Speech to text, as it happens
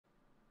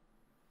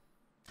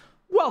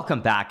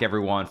Welcome back,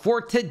 everyone.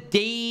 For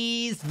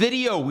today's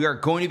video, we are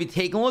going to be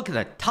taking a look at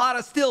the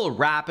Tata Still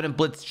Rapid and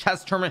Blitz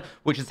Chess Tournament,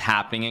 which is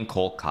happening in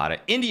Kolkata,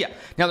 India.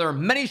 Now, there are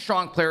many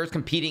strong players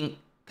competing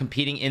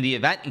in the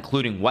event,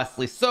 including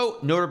Wesley So,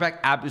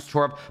 Norbek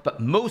Abustorov, but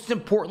most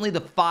importantly,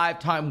 the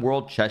five-time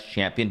world chess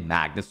champion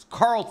Magnus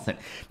Carlsen.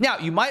 Now,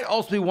 you might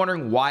also be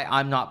wondering why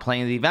I'm not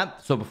playing the event,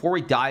 so before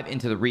we dive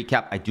into the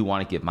recap, I do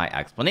want to give my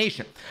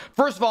explanation.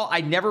 First of all,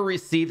 I never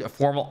received a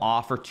formal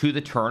offer to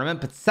the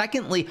tournament, but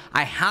secondly,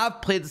 I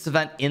have played this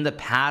event in the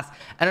past,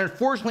 and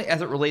unfortunately,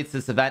 as it relates to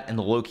this event and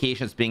the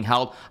location it's being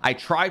held, I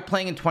tried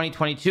playing in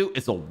 2022.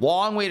 It's a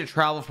long way to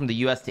travel from the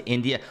US to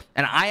India,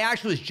 and I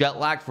actually was jet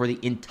lagged for the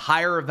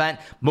entire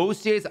event.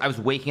 Most days I was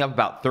waking up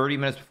about 30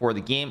 minutes before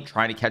the game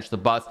trying to catch the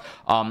bus.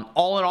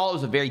 All in all, it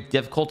was a very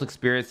difficult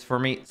experience for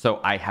me, so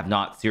I have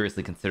not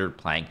seriously considered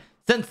playing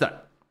since then.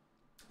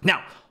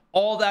 Now,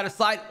 all that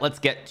aside, let's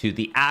get to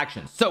the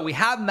action. So we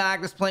have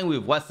Magnus playing, we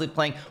have Wesley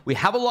playing, we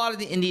have a lot of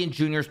the Indian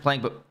juniors playing,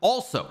 but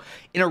also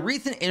in a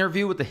recent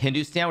interview with the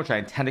Hindustan, which I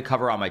intend to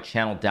cover on my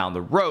channel down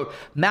the road,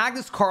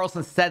 Magnus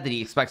Carlsen said that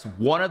he expects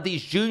one of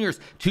these juniors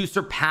to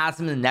surpass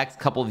him in the next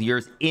couple of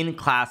years in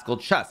classical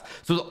chess.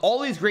 So with all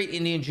these great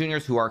Indian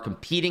juniors who are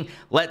competing,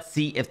 let's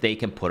see if they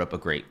can put up a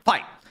great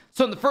fight.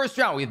 So in the first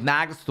round, we have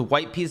Magnus with the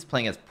white piece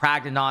playing as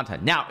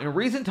Praggnanandhaa. Now, in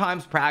recent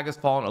times, Pragg has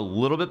fallen a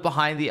little bit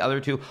behind the other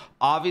two.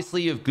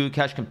 Obviously, you have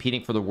Gukesh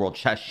competing for the World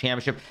Chess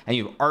Championship, and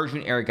you have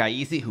Arjun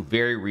Erigaisi, who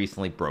very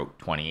recently broke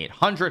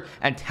 2,800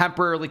 and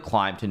temporarily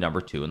climbed to number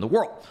 2 in the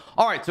world.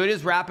 All right, so it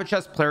is rapid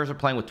chess. Players are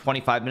playing with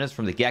 25 minutes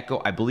from the get-go.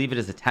 I believe it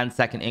is a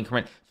 10-second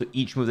increment, so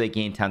each move they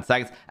gain 10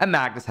 seconds, and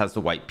Magnus has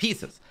the white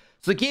pieces.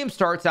 So the game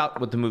starts out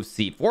with the move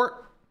c4.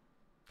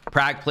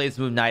 Pragg plays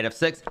the move knight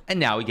f6, and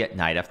now we get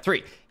knight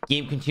f3.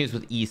 Game continues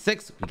with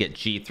e6, we get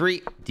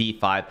g3,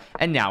 d5,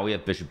 and now we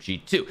have bishop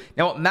g2.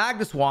 Now what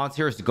Magnus wants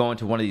here is to go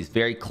into one of these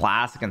very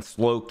classic and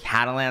slow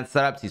Catalan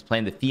setups. He's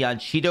playing the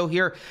fianchetto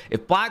here.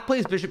 If black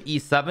plays bishop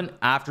e7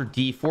 after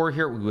d4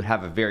 here, we would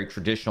have a very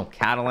traditional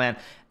Catalan.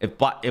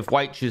 If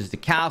white chooses to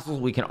castle,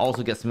 we can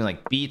also get something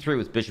like b3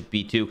 with bishop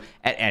b2.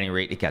 At any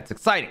rate, it gets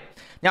exciting.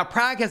 Now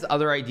Pragg has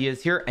other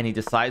ideas here, and he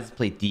decides to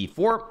play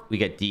d4. We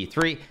get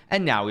d3,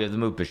 and now we have the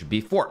move bishop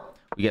b4.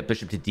 We get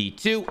bishop to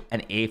d2,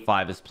 and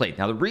a5 is played.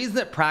 Now the reason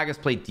that Pragg has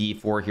played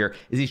d4 here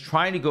is he's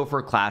trying to go for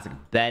a classic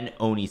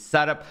Ben-Oni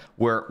setup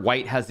where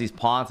white has these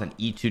pawns on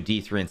e2,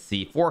 d3, and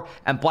c4,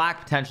 and black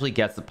potentially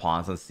gets the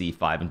pawns on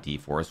c5 and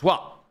d4 as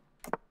well.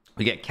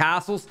 We get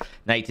castles,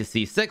 knight to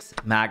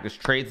c6, Magnus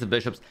trades the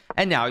bishops,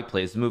 and now he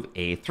plays the move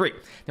a3.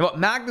 Now what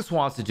Magnus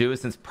wants to do is,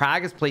 since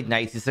Pragg has played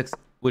knight c6,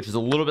 which is a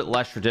little bit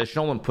less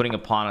traditional than putting a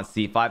pawn on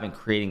c5 and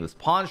creating this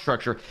pawn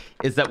structure,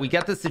 is that we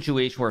get this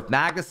situation where if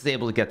Magnus is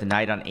able to get the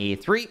knight on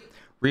a3,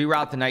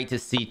 reroute the knight to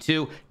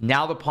c2,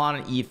 now the pawn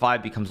on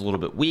e5 becomes a little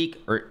bit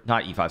weak, or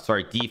not e5,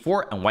 sorry,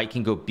 d4, and white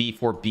can go b4,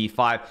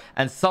 b5,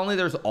 and suddenly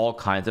there's all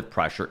kinds of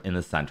pressure in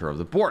the center of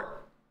the board.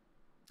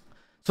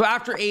 So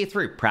after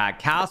a3, Pragg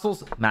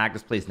castles,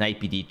 Magnus plays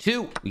knight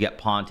bd2, we get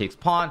pawn takes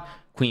pawn,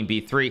 queen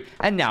b3,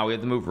 and now we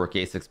have the move rook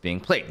a6 being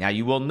played. Now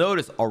you will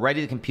notice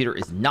already the computer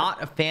is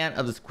not a fan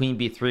of this queen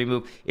b3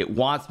 move. It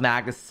wants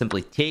Magnus to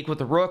simply take with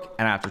the rook,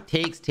 and after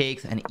takes,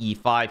 and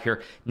e5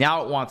 here,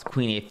 now it wants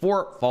queen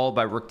a4 followed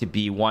by rook to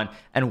b1,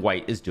 and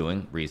white is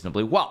doing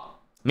reasonably well.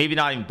 Maybe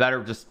not even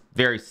better, just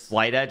very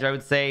slight edge, I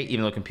would say,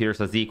 even though the computer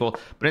says equal,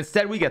 but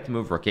instead we get the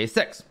move rook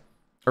a6,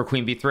 or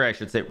queen b3, I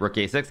should say, rook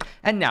a6,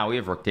 and now we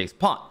have rook takes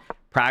pawn.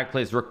 Pragg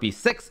plays rook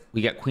b6,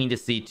 we get queen to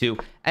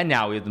c2, and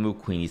now we have the move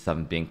queen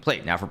e7 being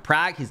played. Now for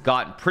Pragg, he's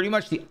gotten pretty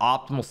much the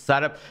optimal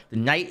setup. The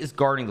knight is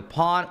guarding the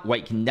pawn.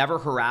 White can never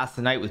harass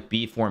the knight with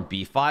b4 and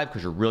b5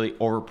 because you're really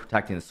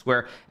overprotecting the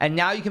square. And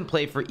now you can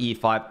play for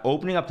e5,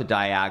 opening up the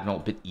diagonal,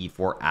 but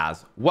e4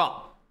 as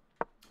well.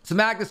 So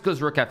Magnus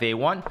goes rook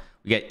fa1,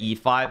 we get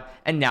e5,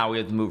 and now we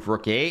have the move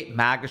rook a8.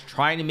 Magnus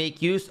trying to make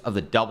use of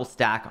the double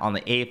stack on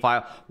the a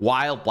file,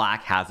 while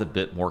black has a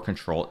bit more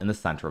control in the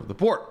center of the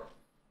board.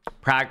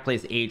 Pragg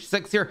plays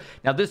h6 here.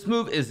 Now this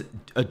move is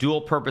a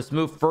dual purpose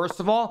move. First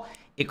of all,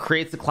 it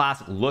creates the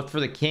classic look for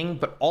the king,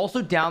 but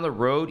also down the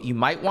road you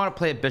might want to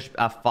play a bishop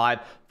f5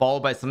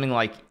 followed by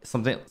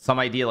some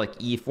idea like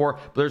e4,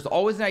 but there's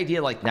always an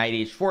idea like knight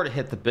h4 to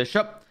hit the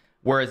bishop.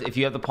 Whereas if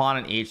you have the pawn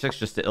on h6,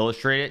 just to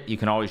illustrate it, you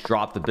can always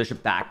drop the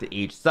bishop back to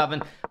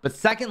h7. But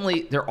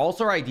secondly, there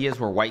also are ideas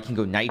where white can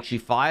go knight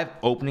g5,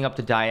 opening up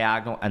the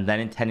diagonal, and then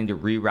intending to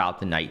reroute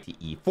the knight to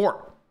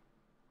e4.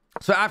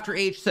 So after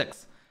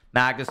h6,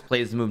 Magnus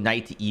plays the move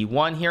knight to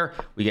e1 here.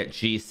 We get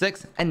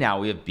g6, and now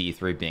we have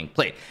b3 being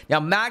played.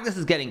 Now Magnus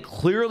is getting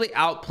clearly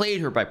outplayed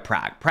here by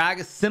Pragg. Pragg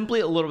is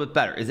simply a little bit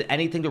better. Is it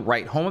anything to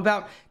write home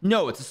about?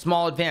 No, it's a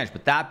small advantage.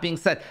 But that being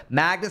said,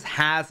 Magnus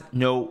has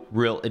no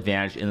real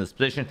advantage in this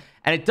position.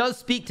 And it does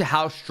speak to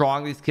how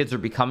strong these kids are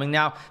becoming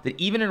now, that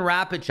even in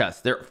rapid chess,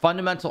 their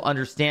fundamental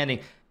understanding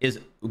is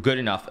good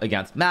enough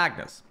against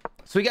Magnus.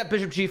 So we get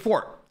bishop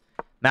g4.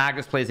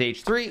 Magnus plays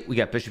h3, we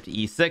got bishop to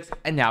e6,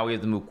 and now we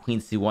have the move queen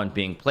c1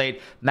 being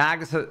played.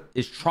 Magnus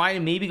is trying to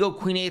maybe go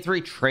queen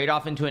a3, trade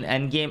off into an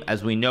endgame.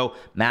 As we know,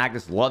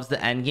 Magnus loves the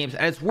endgames,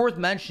 and it's worth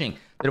mentioning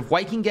that if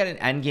white can get an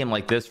endgame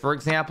like this, for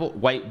example,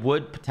 white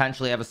would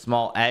potentially have a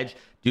small edge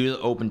due to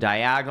the open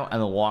diagonal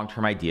and the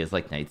long-term ideas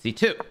like knight c2.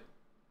 So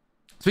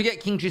we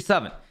get king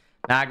g7.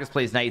 Magnus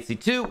plays knight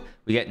c2,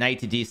 we get knight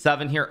to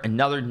d7 here.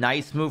 Another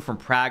nice move from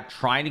Pragg,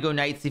 trying to go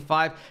knight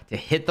c5 to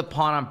hit the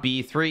pawn on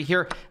b3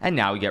 here, and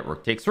now we get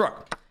rook takes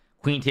rook.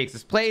 Queen takes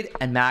is played,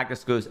 and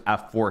Magnus goes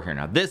f4 here.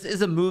 Now this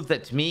is a move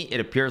that, to me,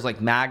 it appears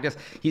like Magnus,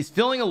 he's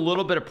feeling a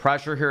little bit of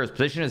pressure here. His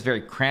position is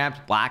very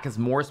cramped. Black has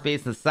more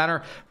space in the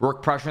center.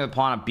 Rook pressuring the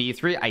pawn on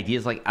b3,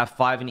 ideas like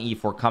f5 and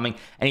e4 coming,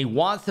 and he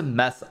wants to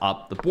mess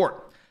up the board,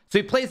 so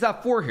he plays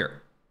f4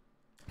 here.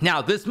 Now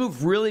this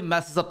move really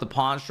messes up the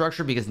pawn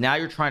structure, because now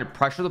you're trying to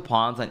pressure the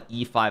pawns on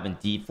e5 and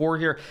d4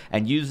 here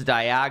and use the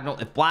diagonal.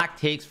 If black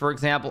takes, for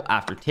example,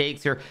 after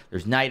takes here,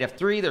 there's knight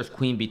f3, there's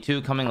queen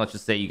b2 coming. Let's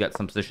just say you got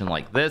some position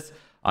like this,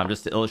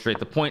 just to illustrate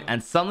the point,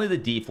 and suddenly the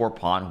d4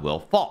 pawn will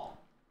fall.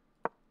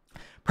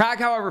 Pragg,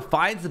 however,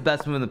 finds the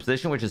best move in the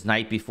position, which is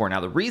knight b4. Now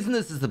the reason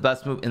this is the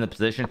best move in the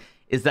position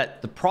is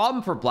that the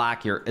problem for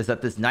black here is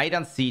that this knight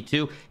on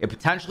c2, it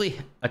potentially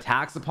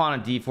attacks the pawn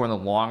on d4 in the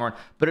long run,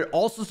 but it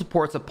also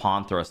supports a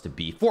pawn thrust to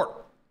b4.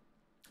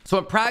 So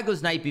when Pragg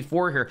goes knight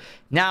b4 here,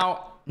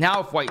 now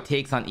if white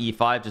takes on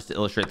e5, just to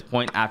illustrate the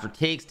point, after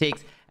takes,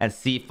 and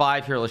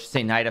c5 here, let's just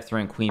say knight f3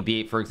 and queen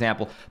b8, for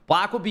example,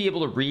 black will be able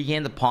to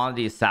regain the pawn that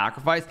he has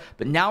sacrificed,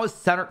 but now his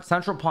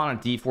central pawn on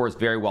d4 is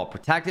very well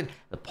protected.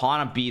 The pawn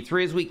on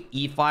b3 is weak,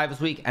 e5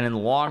 is weak, and in the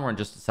long run,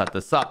 just to set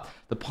this up,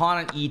 the pawn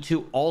on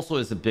e2 also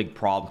is a big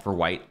problem for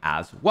white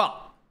as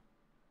well.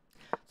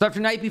 So after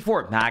knight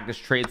b4, Magnus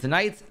trades the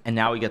knights, and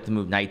now we get the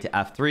move knight to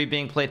f3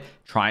 being played,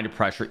 trying to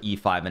pressure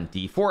e5 and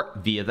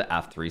d4 via the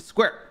f3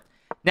 square.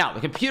 Now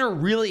the computer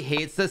really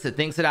hates this. It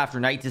thinks that after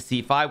knight to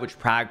c5, which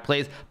Pragg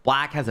plays,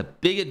 black has a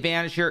big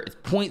advantage here. It's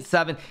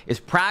 0.7. Is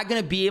Pragg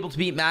going to be able to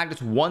beat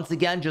Magnus once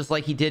again, just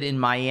like he did in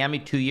Miami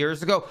 2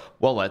 years ago?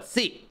 Well, let's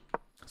see.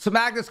 So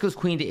Magnus goes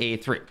queen to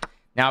a3.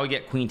 Now we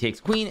get queen, takes,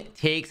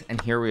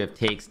 and here we have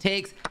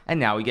takes, and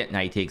now we get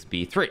knight takes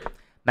b3.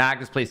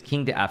 Magnus plays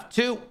king to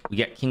f2, we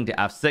get king to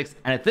f6,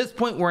 and at this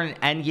point we're in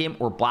an endgame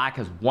where black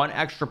has one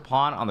extra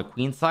pawn on the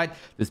queen side,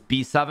 this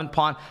b7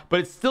 pawn,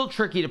 but it's still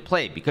tricky to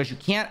play because you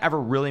can't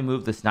ever really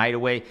move this knight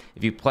away.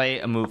 If you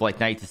play a move like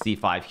knight to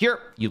c5 here,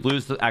 you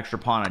lose the extra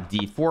pawn on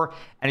d4,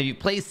 and if you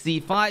play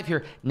c5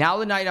 here, now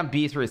the knight on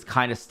b3 is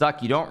kind of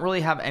stuck. You don't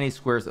really have any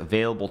squares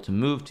available to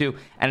move to,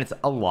 and there's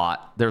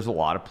a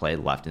lot of play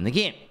left in the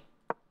game.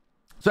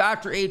 So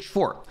after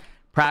h4,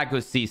 Pragg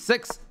goes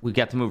c6, we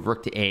get to move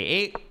rook to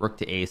a8, rook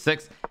to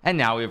a6, and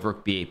now we have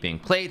rook b8 being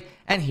played,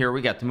 and here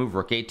we get to move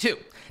rook a2.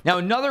 Now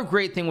another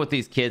great thing with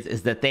these kids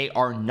is that they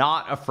are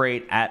not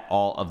afraid at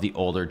all of the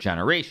older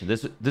generation.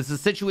 This is a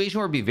situation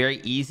where it'd be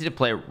very easy to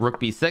play rook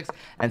b6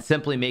 and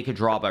simply make a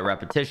draw by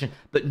repetition,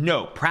 but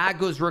no, Pragg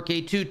goes rook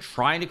a2,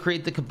 trying to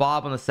create the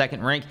kebab on the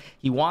second rank.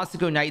 He wants to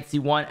go knight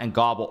c1 and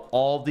gobble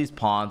all of these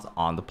pawns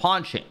on the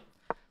pawn chain.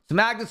 So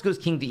Magnus goes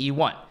king to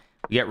e1.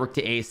 We get rook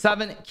to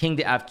a7, king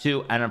to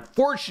f2, and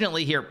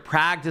unfortunately here,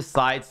 Pragg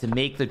decides to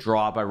make the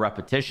draw by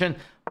repetition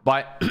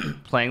by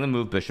playing the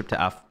move rook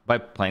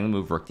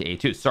to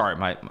a2. Sorry,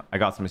 I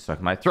got something stuck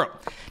in my throat.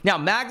 Now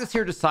Magnus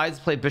here decides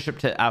to play bishop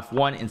to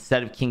f1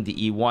 instead of king to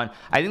e1.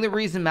 I think the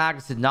reason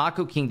Magnus did not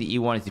go king to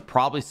e1 is he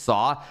probably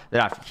saw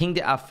that after king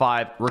to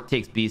f5, rook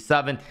takes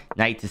b7,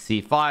 knight to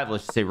c5,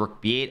 let's just say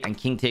rook b8, and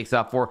king takes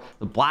f4,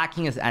 the black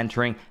king is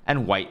entering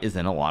and white is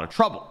in a lot of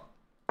trouble.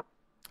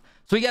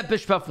 So we get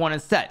bishop f1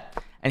 instead,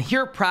 and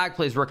here Pragg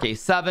plays rook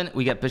a7,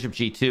 we get bishop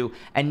g2,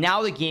 and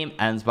now the game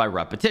ends by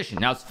repetition.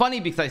 Now it's funny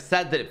because I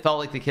said that it felt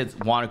like the kids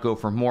want to go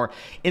for more.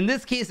 In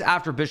this case,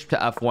 after bishop to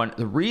f1,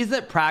 the reason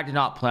that Pragg did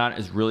not play on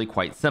is really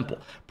quite simple.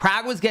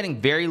 Pragg was getting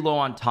very low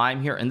on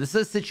time here, and this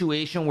is a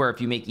situation where if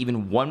you make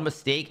even one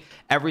mistake,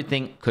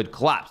 everything could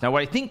collapse. Now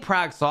what I think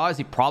Pragg saw is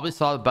he probably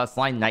saw the best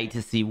line, knight to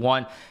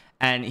c1,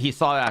 and he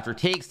saw that after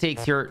takes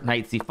here,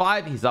 knight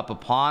c5, he's up a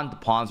pawn, the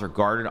pawns are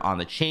guarded on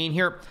the chain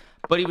here.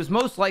 But he was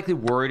most likely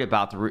worried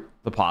about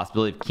the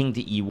possibility of king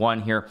to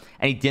e1 here,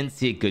 and he didn't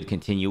see a good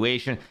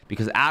continuation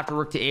because after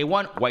rook to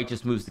a1, white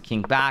just moves the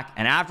king back,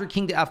 and after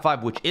king to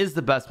f5, which is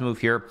the best move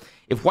here,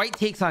 if white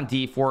takes on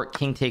d4,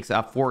 king takes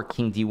f4,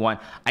 king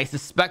d1, I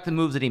suspect the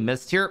moves that he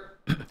missed here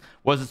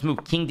was this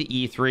move king to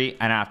e3,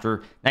 and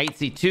after knight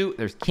c2,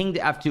 there's king to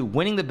f2,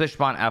 winning the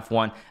bishop on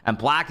f1, and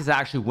black is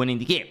actually winning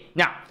the game.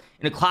 Now,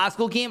 in a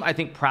classical game, I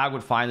think Pragg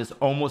would find this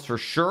almost for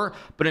sure,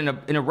 but in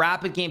a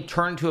rapid game,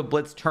 turn into a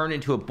blitz, turn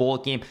into a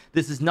bullet game,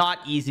 this is not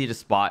easy to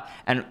spot,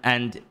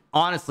 and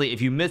honestly,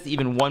 if you miss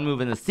even one move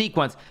in the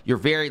sequence, you're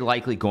very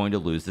likely going to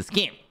lose this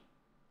game.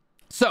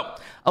 So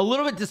a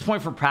little bit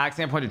disappointing from Prag's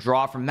standpoint to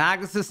draw. From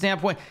Magnus's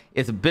standpoint,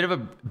 it's a bit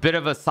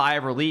of a sigh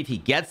of relief. He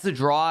gets the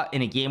draw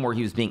in a game where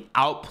he was being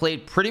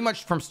outplayed pretty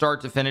much from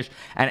start to finish.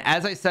 And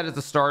as I said at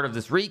the start of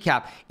this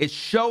recap, it's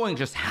showing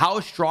just how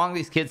strong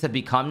these kids have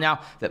become now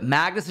that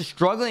Magnus is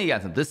struggling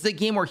against them. This is a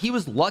game where he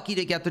was lucky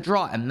to get the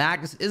draw. And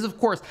Magnus is, of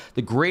course,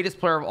 the greatest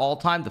player of all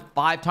time, the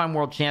 5-time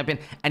world champion,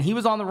 and he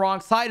was on the wrong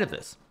side of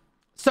this.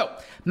 So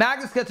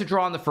Magnus gets a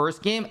draw in the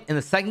first game. In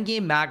the second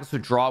game, Magnus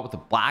would draw with the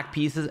black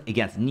pieces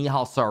against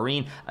Nihal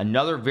Sarin,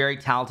 another very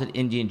talented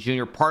Indian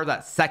junior, part of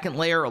that second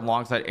layer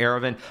alongside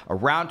Aravind,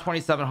 around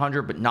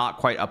 2,700, but not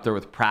quite up there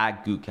with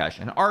Pragg, Gukesh,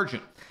 and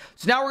Arjun.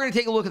 So now we're going to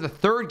take a look at the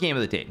third game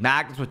of the day.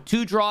 Magnus with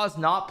 2 draws,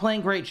 not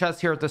playing great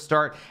chess here at the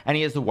start, and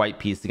he has the white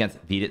piece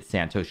against Vidit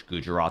Santosh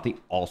Gujrathi,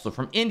 also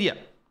from India.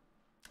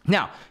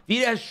 Now,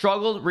 Vidit has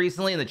struggled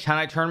recently in the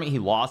Chennai tournament. He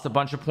lost a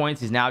bunch of points.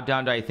 He's now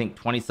down to, I think,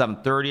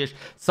 27-30-ish.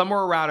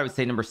 Somewhere around, I would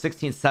say, number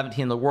 16,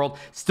 17 in the world.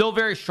 Still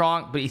very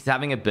strong, but he's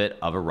having a bit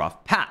of a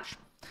rough patch.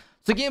 So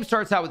the game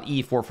starts out with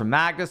e4 from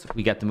Magnus.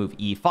 We get the move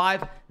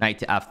e5, knight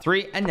to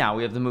f3, and now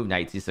we have the move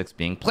knight c6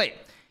 being played.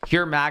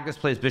 Here, Magnus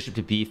plays bishop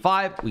to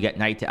b5. We get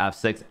knight to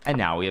f6, and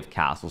now we have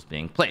castles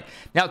being played.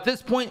 Now, at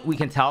this point, we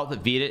can tell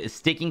that Vidit is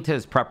sticking to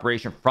his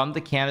preparation from the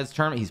Canada's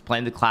tournament. He's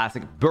playing the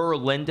classic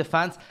Berlin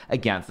defense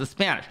against the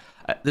Spanish.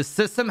 The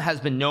system has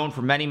been known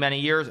for many, many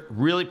years,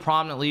 really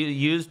prominently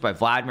used by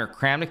Vladimir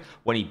Kramnik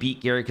when he beat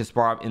Garry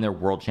Kasparov in their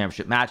World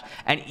Championship match.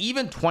 And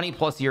even 20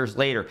 plus years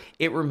later,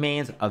 it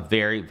remains a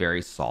very,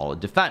 very solid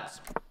defense.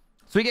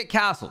 So we get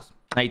castles.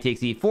 Knight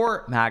takes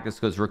e4, Magnus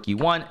goes rook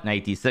e1,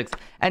 knight d6,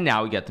 and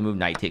now we get the move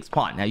knight takes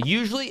pawn. Now,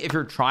 usually if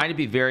you're trying to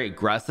be very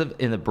aggressive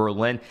in the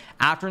Berlin,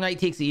 after knight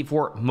takes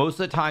e4, most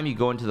of the time you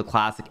go into the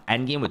classic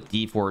endgame with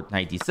d4,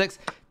 knight d6,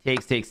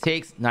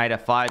 takes, knight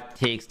f5,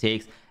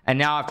 takes, and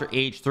now after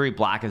h3,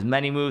 black has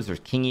many moves. There's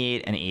king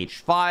e8 and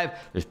h5.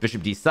 There's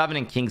bishop d7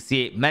 and king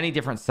c8. Many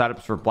different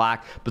setups for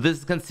black, but this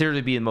is considered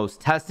to be the most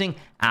testing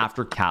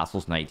after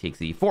castles knight takes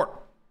e4.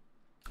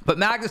 But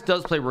Magnus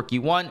does play rook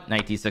e1,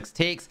 knight d6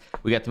 takes.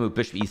 We get to move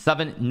bishop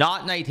e7,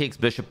 not knight takes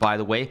bishop, by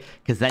the way,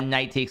 because then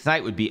knight takes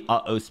knight would be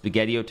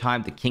spaghetti-o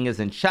time. The king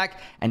is in check,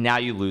 and now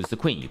you lose the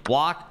queen. You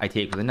block, I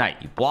take with the knight.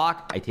 You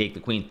block, I take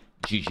the queen.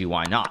 GG,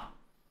 why not?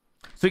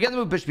 So we get to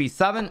move bishop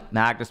e7.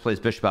 Magnus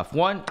plays bishop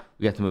f1.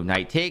 We get to move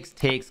knight takes,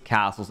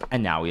 castles,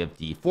 and now we have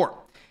d4.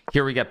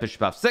 Here we get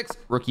bishop f6,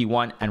 rook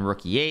e1, and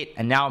rook e8,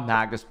 and now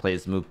Magnus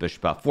plays the move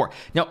bishop f4.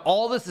 Now,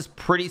 all this is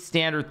pretty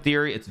standard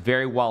theory. It's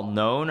very well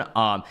known.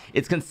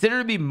 It's considered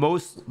to be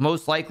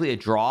most likely a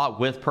draw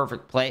with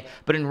perfect play,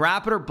 but in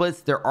Rapid or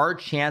Blitz, there are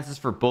chances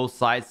for both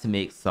sides to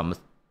make some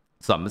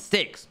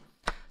mistakes.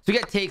 So we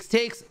get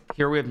takes.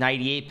 Here we have knight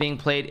e8 being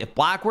played. If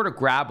black were to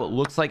grab what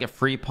looks like a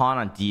free pawn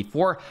on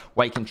d4,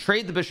 white can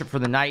trade the bishop for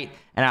the knight,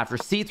 and after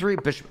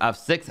c3, bishop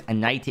f6,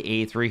 and knight to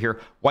a3 here,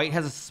 white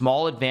has a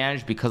small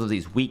advantage because of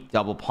these weak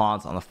double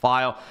pawns on the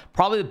file.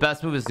 Probably the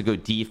best move is to go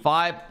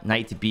d5,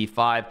 knight to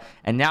b5,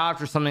 and now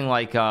after something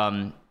like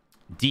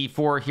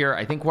d4 here,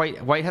 I think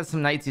white has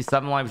some knight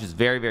c7 line, which is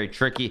very, very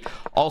tricky.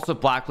 Also,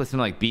 black plays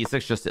something like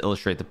b6 just to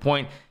illustrate the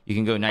point. You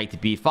can go knight to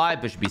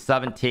b5, bishop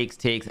b7,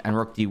 takes, and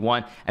rook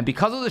d1. And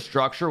because of the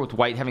structure, with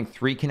white having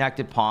 3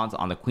 connected pawns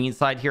on the queen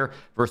side here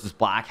versus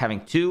black having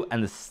 2,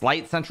 and the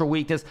slight central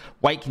weakness,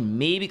 white can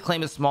maybe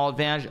claim a small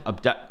advantage.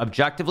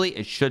 Objectively,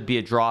 it should be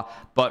a draw,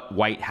 but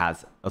white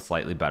has a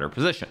slightly better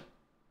position.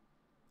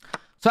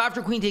 So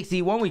after queen takes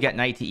e1, we get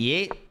knight to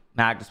e8.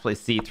 Magnus plays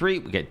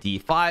c3, we get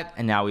d5,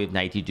 and now we have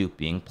knight d2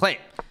 being played.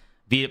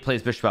 Vidit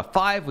plays bishop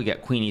f5, we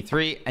get queen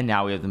e3, and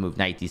now we have the move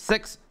knight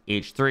d6,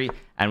 h3,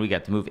 and we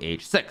get the move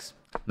h6.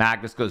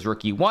 Magnus goes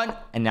rook e1,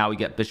 and now we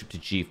get bishop to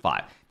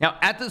g5. Now,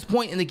 at this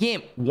point in the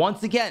game,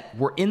 once again,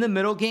 we're in the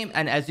middle game,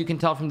 and as you can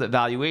tell from the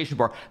evaluation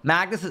bar,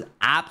 Magnus has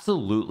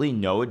absolutely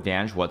no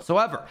advantage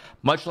whatsoever.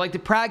 Much like the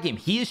Pragg game,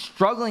 he is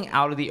struggling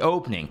out of the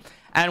opening.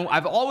 And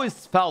I've always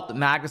felt that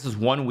Magnus's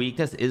one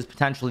weakness is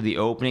potentially the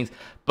openings,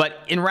 but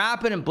in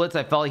Rapid and Blitz,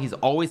 I felt like he's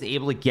always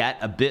able to get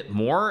a bit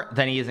more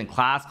than he is in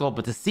Classical.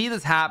 But to see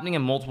this happening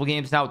in multiple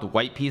games now with the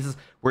white pieces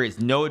where he has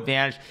no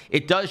advantage,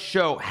 it does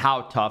show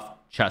how tough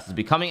chess is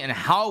becoming and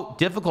how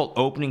difficult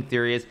opening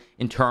theory is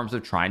in terms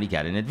of trying to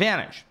get an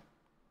advantage.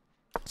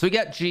 So we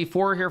get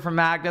g4 here from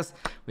Magnus.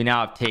 We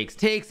now have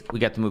takes. We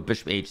get to move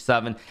bishop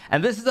h7,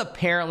 and this is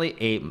apparently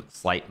a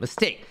slight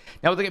mistake.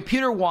 Now, what the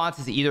computer wants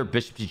is either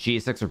bishop to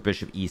g6 or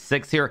bishop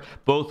e6 here.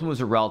 Both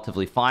moves are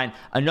relatively fine.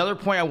 Another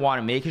point I want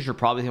to make is you're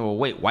probably thinking, well,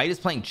 wait, white is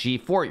playing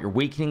g4. You're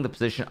weakening the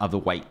position of the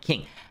white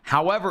king.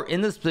 However,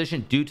 in this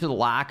position, due to the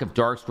lack of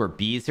dark square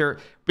b's here,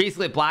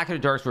 basically black and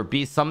a dark square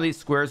b, some of these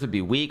squares would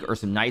be weak, or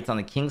some knights on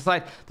the king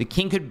side. The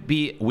king could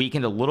be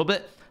weakened a little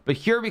bit. But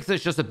here, because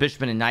it's just a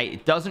bishop and a knight,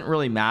 it doesn't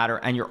really matter.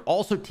 And you're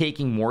also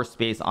taking more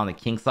space on the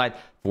king side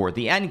for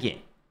the endgame.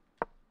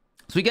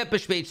 So we get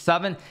bishop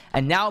h7,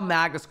 and now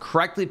Magnus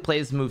correctly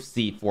plays the move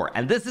c4.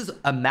 And this is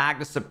a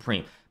Magnus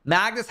Supreme.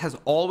 Magnus has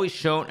always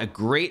shown a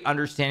great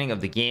understanding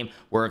of the game,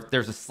 where if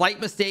there's a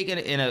slight mistake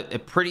in a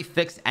pretty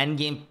fixed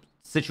endgame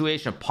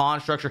situation of pawn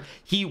structure,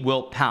 he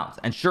will pounce.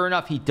 And sure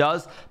enough, he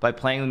does by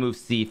playing the move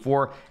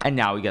c4, and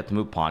now we get the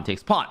move pawn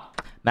takes pawn.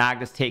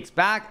 Magnus takes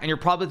back, and you're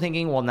probably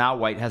thinking, well, now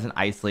white has an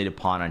isolated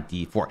pawn on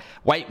d4.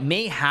 White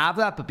may have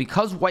that, but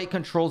because white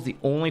controls the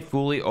only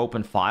fully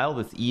open file,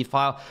 this e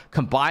file,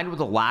 combined with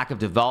a lack of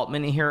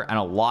development in here and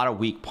a lot of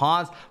weak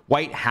pawns,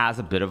 white has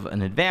a bit of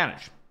an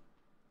advantage.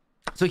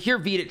 So here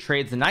Vidit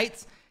trades the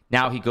knights.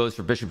 Now he goes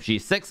for bishop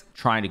g6,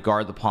 trying to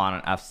guard the pawn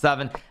on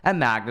f7, and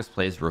Magnus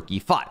plays rook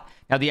e5.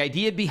 Now, the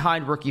idea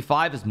behind rook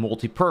e5 is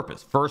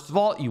multi-purpose. First of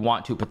all, you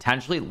want to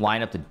potentially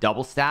line up the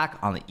double stack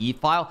on the e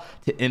file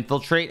to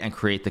infiltrate and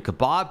create the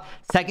kebab.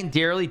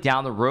 Secondarily,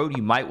 down the road,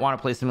 you might want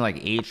to play something like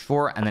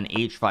h4 and then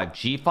h5,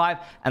 g5,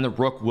 and the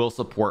rook will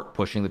support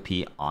pushing the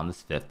p on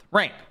this fifth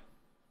rank.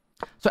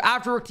 So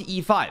after rook to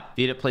e5,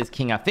 Vidit plays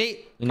king f8.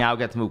 We now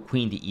get to move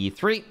queen to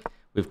e3.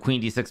 We have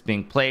queen d6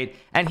 being played,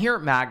 and here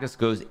Magnus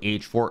goes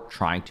h4,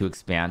 trying to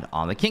expand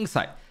on the king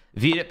side.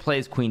 Vidit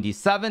plays queen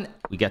d7.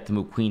 We get to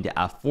move queen to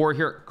f4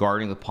 here,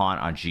 guarding the pawn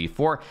on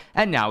g4,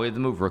 and now we have the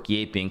move rook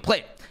e8 being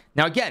played.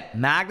 Now again,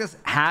 Magnus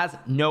has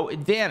no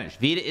advantage.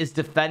 Vidit is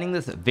defending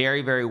this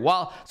very, very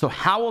well. So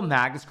how will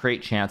Magnus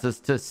create chances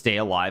to stay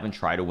alive and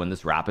try to win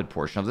this rapid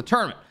portion of the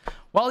tournament?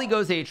 Well, he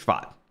goes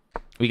h5.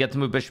 We get to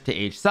move bishop to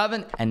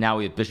h7, and now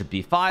we have bishop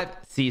b5,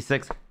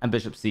 c6, and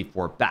bishop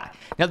c4 back.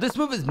 Now, this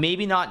move is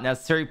maybe not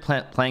necessary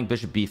playing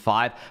bishop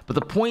b5, but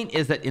the point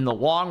is that in the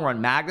long run,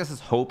 Magnus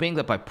is hoping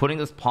that by putting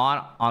this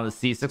pawn on the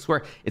c6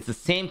 square, it's the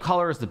same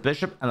color as the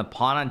bishop, and the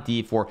pawn on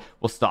d4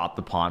 will stop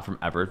the pawn from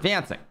ever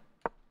advancing.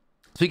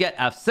 So we get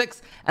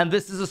f6, and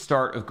this is a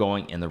start of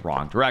going in the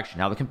wrong direction.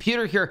 Now the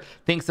computer here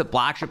thinks that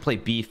black should play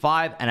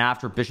b5, and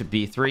after bishop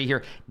b3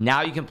 here,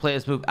 now you can play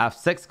this move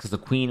f6 because the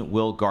queen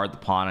will guard the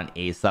pawn on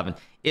a7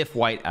 if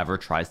white ever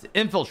tries to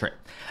infiltrate.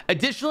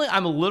 Additionally,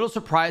 I'm a little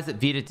surprised that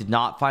Vidit did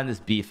not find this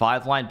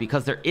b5 line,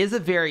 because there is a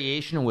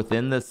variation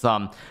within this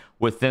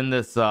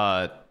this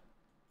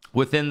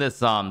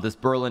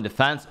Berlin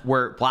defense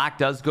where black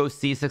does go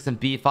c6 and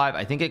b5.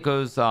 I think it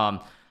goes I'm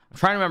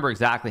trying to remember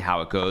exactly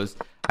how it goes.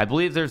 I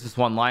believe there's this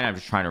one line, I'm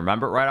just trying to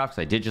remember it right off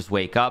because I did just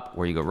wake up,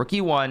 where you go rook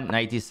e1,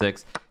 knight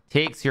d6,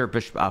 takes here,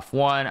 bishop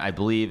f1. I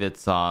believe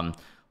it's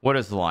what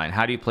is the line?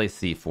 How do you play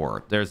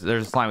c4? There's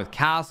this line with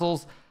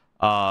castles.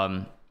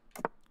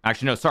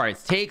 Actually, no, sorry,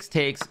 it's takes,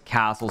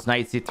 castles,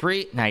 knight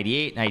c3, knight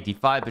e8, knight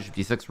d5, bishop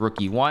d6, rook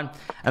e1.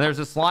 And there's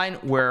this line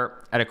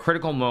where at a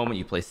critical moment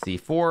you play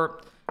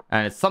c4,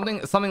 and it's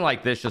something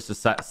like this, just to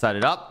set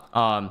it up.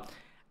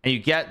 And you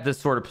get this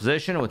sort of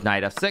position with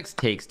knight f6,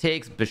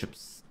 takes, bishop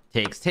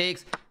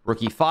takes, rook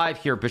e5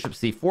 here, bishop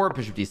c4,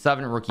 bishop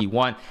d7, rook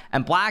e1.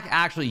 And black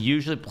actually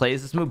usually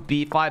plays this move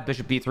b5,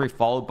 bishop b3,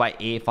 followed by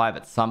a5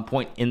 at some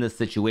point in this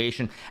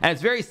situation. And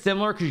it's very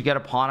similar because you get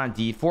a pawn on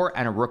d4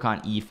 and a rook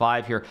on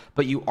e5 here,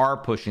 but you are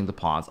pushing the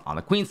pawns on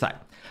the queen side.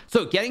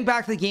 So getting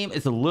back to the game,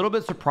 it's a little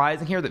bit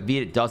surprising here that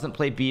Vidit doesn't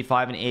play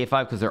b5 and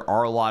a5 because there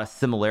are a lot of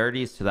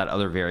similarities to that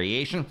other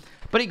variation,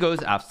 but he goes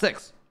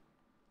f6.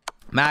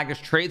 Magnus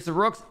trades the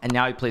rooks, and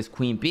now he plays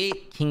queen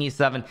b8, king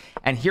e7,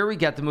 and here we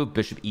get the move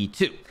bishop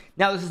e2.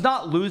 Now, this is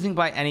not losing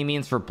by any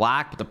means for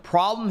black, but the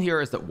problem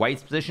here is that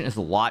white's position is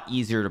a lot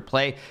easier to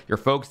play. You're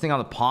focusing on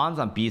the pawns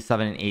on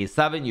b7 and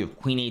a7. You have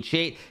queen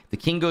h8. The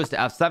king goes to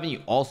f7.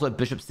 You also have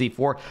bishop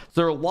c4. So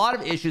there are a lot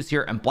of issues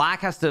here, and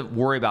black has to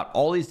worry about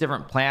all these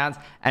different plans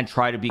and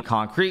try to be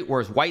concrete,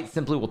 whereas white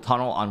simply will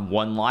tunnel on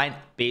one line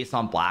based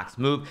on black's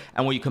move.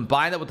 And when you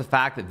combine that with the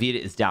fact that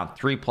Vidit is down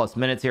 3+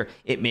 minutes here,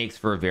 it makes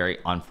for a very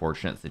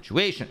unfortunate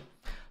situation.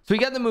 So we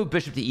get the move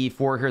bishop to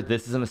e4 here.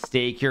 This is a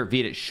mistake here.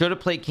 Vidit should have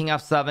played king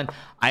f7.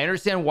 I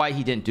understand why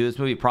he didn't do this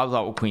move. He probably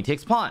thought, well, queen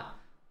takes pawn,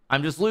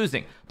 I'm just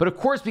losing. But of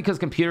course, because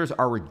computers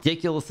are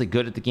ridiculously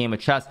good at the game of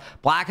chess,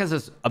 black has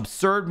this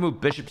absurd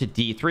move bishop to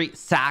d3,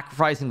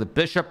 sacrificing the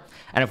bishop.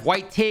 And if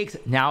white takes,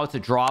 now it's a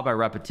draw by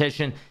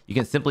repetition. You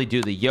can simply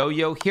do the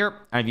yo-yo here,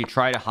 and if you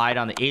try to hide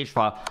on the h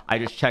file, I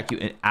just check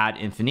you ad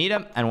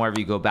infinitum, and whenever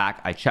you go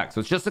back, I check.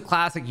 So it's just a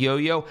classic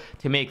yo-yo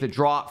to make the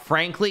draw.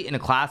 Frankly, in a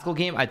classical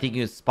game, I think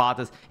you can spot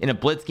this. In a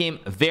blitz game,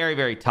 very,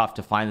 very tough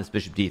to find this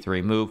bishop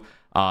d3 move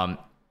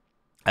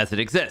as it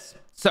exists.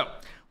 So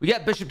we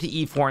get bishop to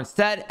e4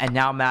 instead, and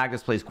now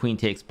Magnus plays queen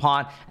takes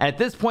pawn. And at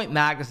this point,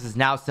 Magnus is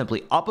now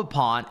simply up a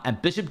pawn, and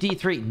bishop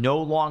d3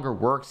 no longer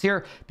works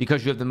here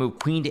because you have to move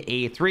queen to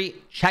a3,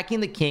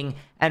 checking the king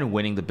and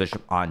winning the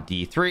bishop on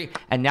d3.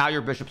 And now your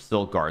bishop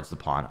still guards the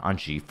pawn on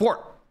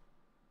g4.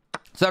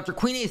 So after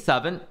queen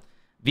a7,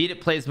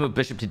 Vidit plays move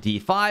bishop to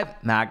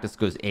d5, Magnus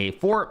goes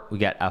a4, we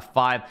get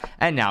f5,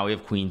 and now we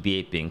have queen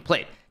b8 being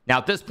played. Now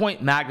at this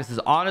point, Magnus is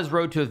on his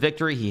road to a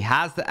victory. He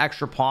has the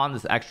extra pawn,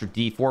 this extra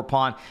d4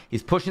 pawn.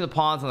 He's pushing the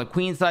pawns on the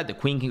queen side. The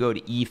queen can go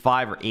to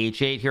e5 or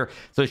h8 here.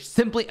 So it's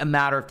simply a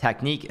matter of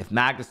technique. If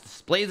Magnus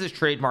displays his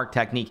trademark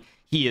technique,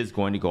 he is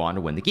going to go on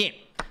to win the game.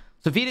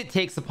 So Vidit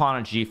takes the pawn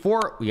on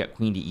g4. We get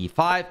queen to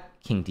e5,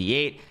 king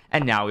d8,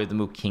 and now we have the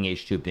move king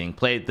h2 being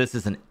played. This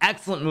is an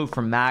excellent move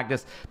from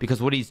Magnus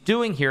because what he's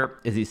doing here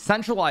is he's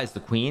centralized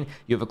the queen.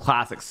 You have a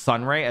classic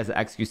sunray, as the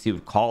XQC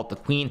would call it. The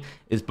queen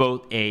is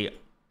both a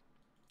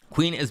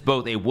Queen is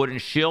both a wooden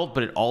shield,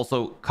 but it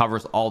also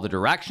covers all the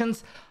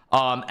directions.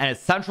 And it's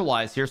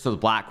centralized here, so the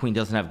black queen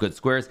doesn't have good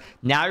squares.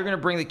 Now you're going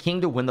to bring the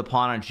king to win the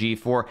pawn on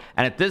g4,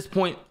 and at this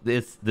point,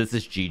 this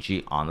is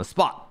GG on the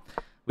spot.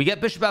 We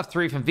get bishop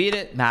f3 from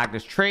Vidit.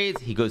 Magnus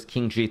trades. He goes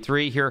king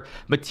g3 here.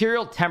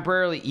 Material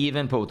temporarily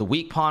even, but with the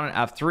weak pawn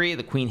on f3,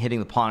 the queen hitting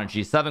the pawn on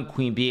g7,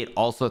 queen b8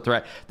 also a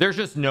threat. There's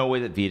just no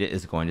way that Vidit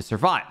is going to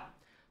survive.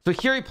 So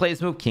here he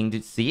plays move king to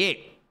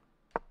c8.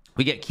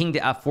 We get king to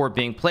f4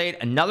 being played.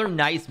 Another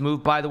nice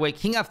move, by the way.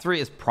 King f3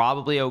 is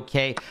probably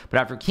okay, but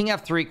after king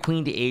f3,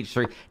 queen to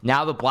h3,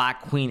 now the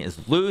black queen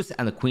is loose,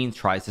 and the queen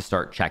tries to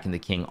start checking the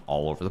king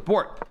all over the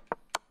board.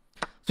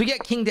 So we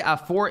get king to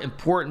f4,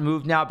 important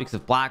move now, because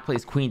if black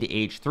plays queen to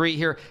h3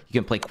 here, you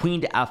can play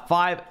queen to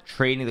f5,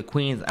 trading the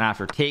queens, and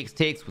after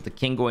takes with the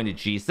king going to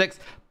g6,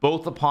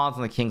 both the pawns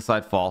on the king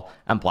side fall,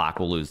 and black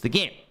will lose the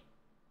game.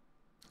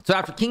 So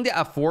after king to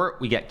f4,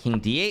 we get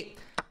king d8.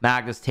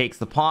 Magnus takes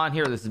the pawn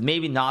here. This is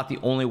maybe not the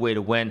only way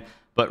to win,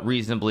 but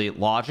reasonably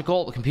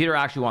logical. The computer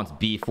actually wants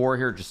b4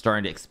 here, just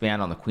starting to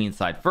expand on the queen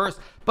side first,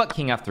 but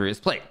king f3 is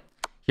played.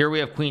 Here we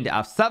have queen to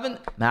f7.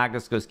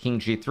 Magnus goes king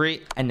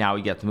g3, and now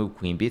we get to move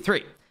queen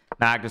b3.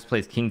 Magnus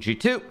plays king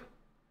g2,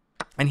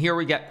 and here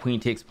we get queen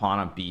takes pawn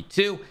on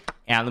b2,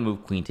 and the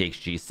move queen takes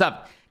g7.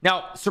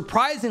 Now,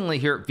 surprisingly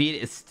here,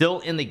 Vidit is still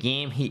in the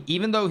game.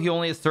 Even though he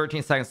only has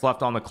 13 seconds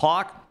left on the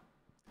clock,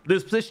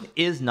 this position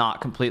is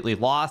not completely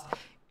lost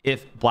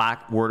if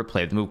black were to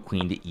play the move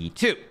queen to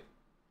e2.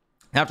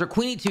 After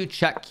queen e2,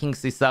 check king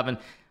c7,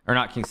 or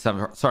not king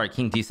c7, sorry,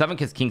 king d7,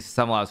 because king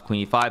c7 allows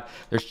queen e5.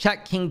 There's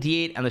check king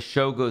d8, and the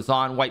show goes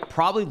on. White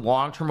probably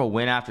long-term will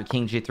win after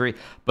king g3,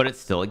 but it's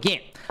still a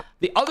game.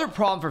 The other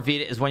problem for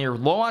Vidit is when you're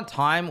low on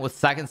time with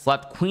seconds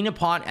left, queen and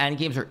pawn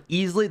endgames are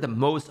easily the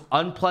most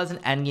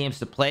unpleasant endgames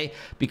to play,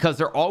 because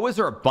there always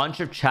are a bunch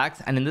of checks,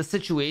 and in this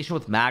situation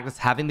with Magnus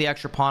having the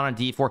extra pawn on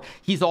d4,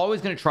 he's always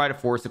going to try to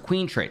force a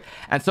queen trade.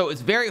 And so it's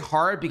very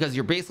hard, because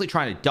you're basically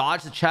trying to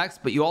dodge the checks,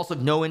 but you also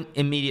have no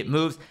immediate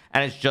moves,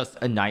 and it's just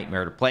a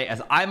nightmare to play,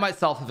 as I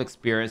myself have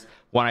experienced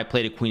when I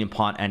played a queen and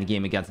pawn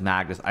endgame against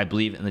Magnus, I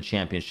believe in the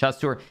Champions Chess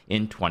Tour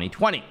in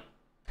 2020.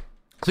 So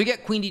we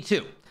get queen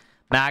d2.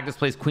 Magnus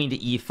plays queen to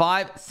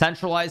e5,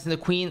 centralizing the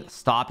queen,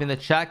 stopping the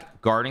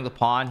check, guarding the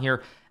pawn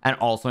here, and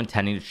also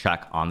intending to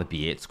check on the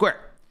b8 square.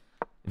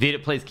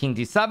 Vidit plays king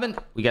d7.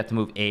 We get to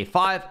move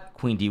a5,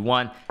 queen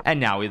d1,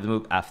 and now we have the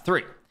move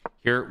f3.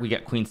 Here we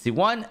get queen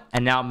c1,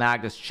 and now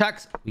Magnus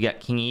checks. We get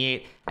king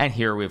e8, and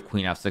here we have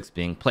queen f6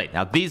 being played.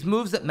 Now, these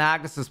moves that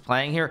Magnus is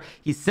playing here,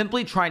 he's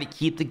simply trying to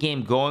keep the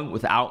game going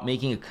without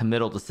making a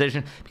committal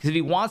decision, because if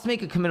he wants to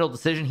make a committal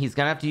decision, he's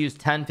going to have to use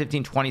 10,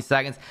 15, 20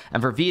 seconds,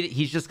 and for Vidit,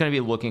 he's just going to be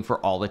looking for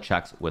all the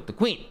checks with the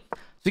queen. So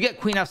we get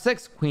queen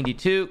f6, queen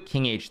d2,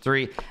 king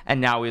h3, and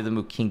now we have the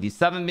move king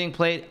d7 being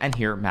played, and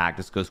here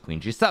Magnus goes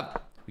queen g7.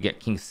 We get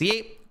king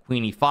c8,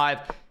 queen e5,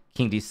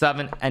 king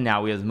d7, and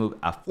now we have the move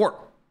f4.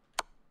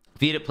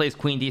 Vidit plays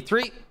queen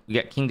d3. We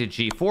get king to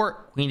g4,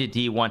 queen to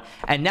d1,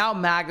 and now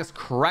Magnus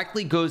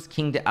correctly goes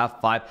king to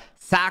f5,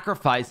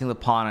 sacrificing the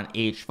pawn on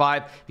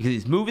h5 because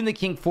he's moving the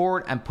king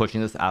forward and pushing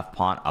this f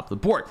pawn up the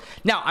board.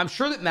 Now, I'm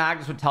sure that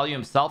Magnus would tell you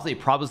himself that he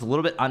probably was a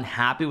little bit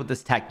unhappy with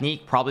this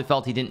technique, probably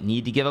felt he didn't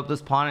need to give up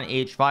this pawn on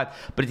h5,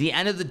 but at the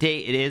end of the day,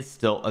 it is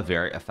still a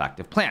very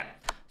effective plan.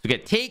 So we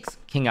get takes,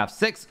 king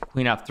f6,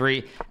 queen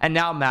f3, and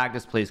now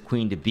Magnus plays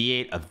queen to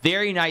b8. A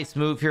very nice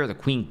move here. The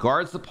queen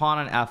guards the pawn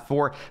on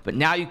f4, but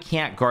now you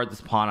can't guard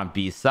this pawn on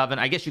b7.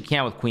 I guess you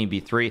can with queen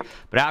b3,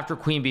 but after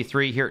queen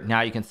b3 here,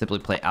 now you can simply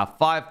play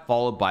f5,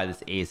 followed by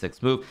this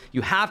a6 move.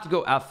 You have to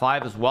go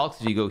f5 as well,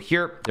 because if you go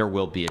here, there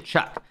will be a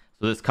check.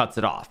 So this cuts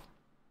it off.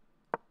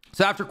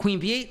 So after queen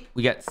b8,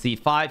 we get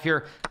c5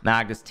 here.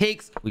 Magnus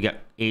takes, we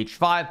get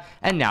h5,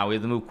 and now we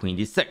have the move queen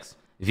d6.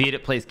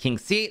 Vidit plays king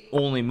c8,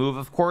 only move,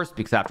 of course,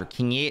 because after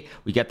king e8,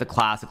 we get the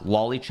classic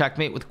lolly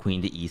checkmate with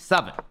queen to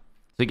e7. So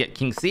we get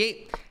king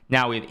c8.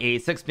 Now we have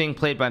a6 being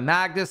played by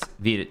Magnus.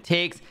 Vidit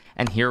takes,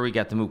 and here we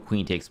get the move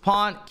queen takes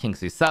pawn, king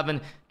c7,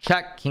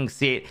 check, king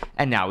c8,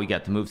 and now we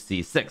get the move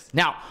c6.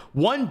 Now,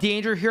 one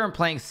danger here in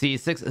playing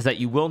c6 is that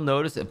you will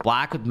notice if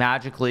black could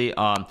magically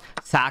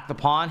sack the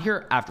pawn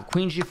here, after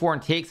queen g4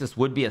 and takes, this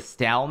would be a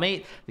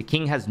stalemate. The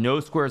king has no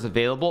squares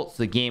available,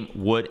 so the game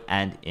would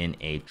end in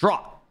a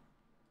draw.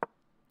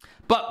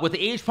 But with the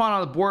h pawn on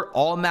the board,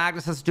 all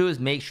Magnus has to do is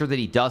make sure that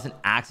he doesn't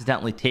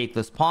accidentally take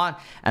this pawn.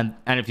 And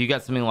if you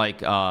get something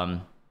like, how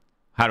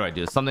do I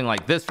do this? Something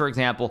like this, for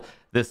example,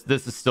 this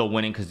is still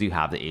winning because you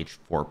have the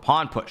h4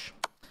 pawn push.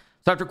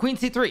 So after queen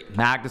c3,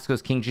 Magnus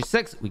goes king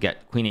g6. We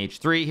get queen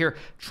h3 here,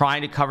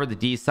 trying to cover the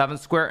d7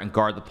 square and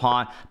guard the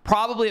pawn.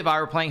 Probably if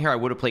I were playing here, I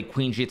would have played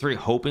queen g3,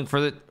 hoping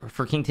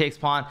for king takes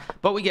pawn,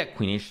 but we get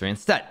queen h3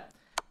 instead.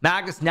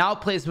 Magnus now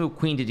plays move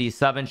queen to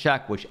d7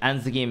 check, which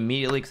ends the game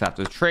immediately because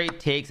after the trade,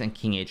 takes, and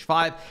king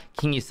h5,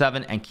 king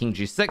e7, and king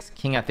g6,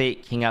 king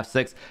f8, king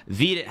f6.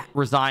 Vidit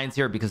resigns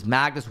here because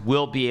Magnus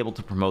will be able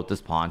to promote this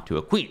pawn to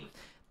a queen.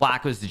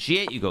 Black goes to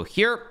g8, you go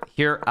here,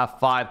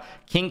 f5.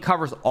 King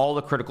covers all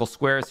the critical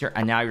squares here,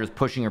 and now you're just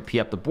pushing your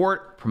p up the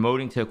board,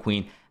 promoting to a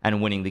queen,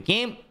 and winning the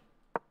game.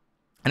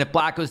 And if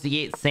black goes to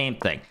e8, same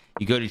thing.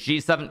 You go to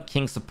g7,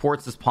 king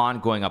supports this pawn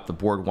going up the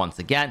board once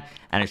again,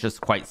 and it's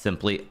just quite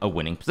simply a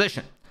winning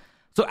position.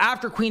 So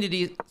after king to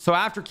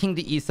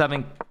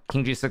e7,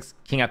 king g6,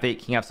 king f8,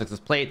 king f6 is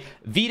played,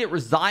 Vidit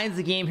resigns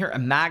the game here,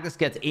 and Magnus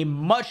gets a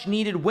much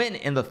needed win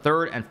in the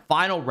third and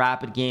final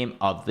rapid game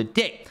of the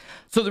day.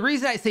 So the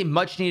reason I say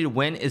much needed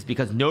win is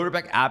because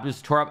Nodirbek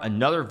Abdustorab,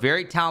 another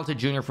very talented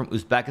junior from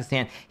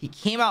Uzbekistan, he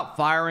came out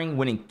firing,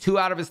 winning 2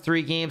 out of his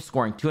 3 games,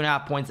 scoring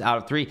 2.5 points out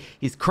of 3.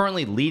 He's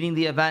currently leading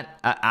the event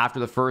after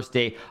the first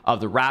day of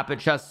the rapid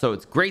chess. So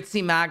it's great to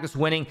see Magnus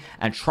winning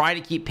and try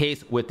to keep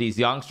pace with these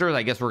youngsters.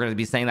 I guess we're going to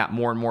be saying that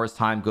more and more as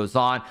time goes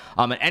on.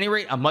 At any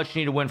rate, a much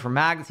needed win for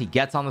Magnus. He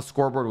gets on the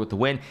scoreboard with the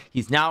win.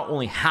 He's now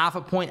only half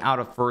a point out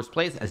of first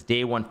place as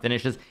day 1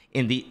 finishes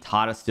in the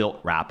Tata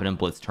Still Rapid and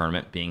Blitz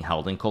tournament being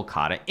held in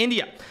Kolkata,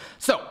 India.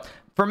 So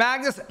for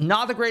Magnus,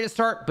 not the greatest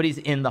start, but he's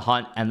in the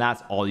hunt, and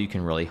that's all you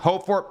can really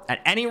hope for.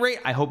 At any rate,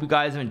 I hope you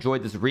guys have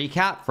enjoyed this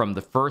recap from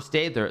the first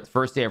day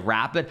of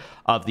Rapid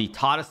of the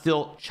Tata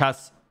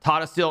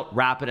Still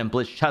Rapid and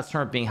Blitz chess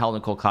tournament being held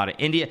in Kolkata,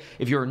 India.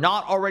 If you're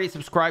not already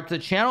subscribed to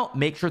the channel,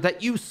 make sure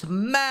that you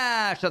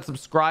smash that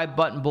subscribe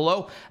button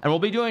below, and we'll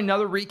be doing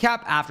another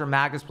recap after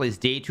Magnus plays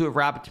day 2 of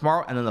Rapid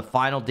tomorrow, and then the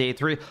final day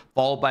 3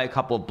 followed by a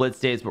couple of Blitz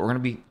days. But we're going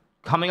to be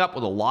coming up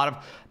with a lot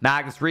of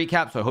Magnus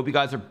recaps, so I hope you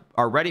guys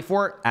are ready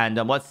for it, and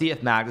let's see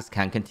if Magnus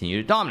can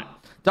continue to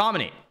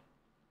dominate.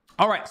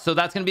 All right, so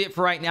that's going to be it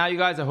for right now, you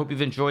guys. I hope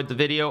you've enjoyed the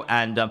video,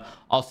 and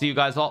I'll see you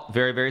guys all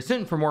very, very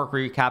soon for more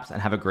recaps,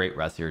 and have a great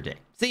rest of your day.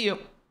 See you.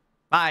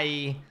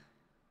 Bye.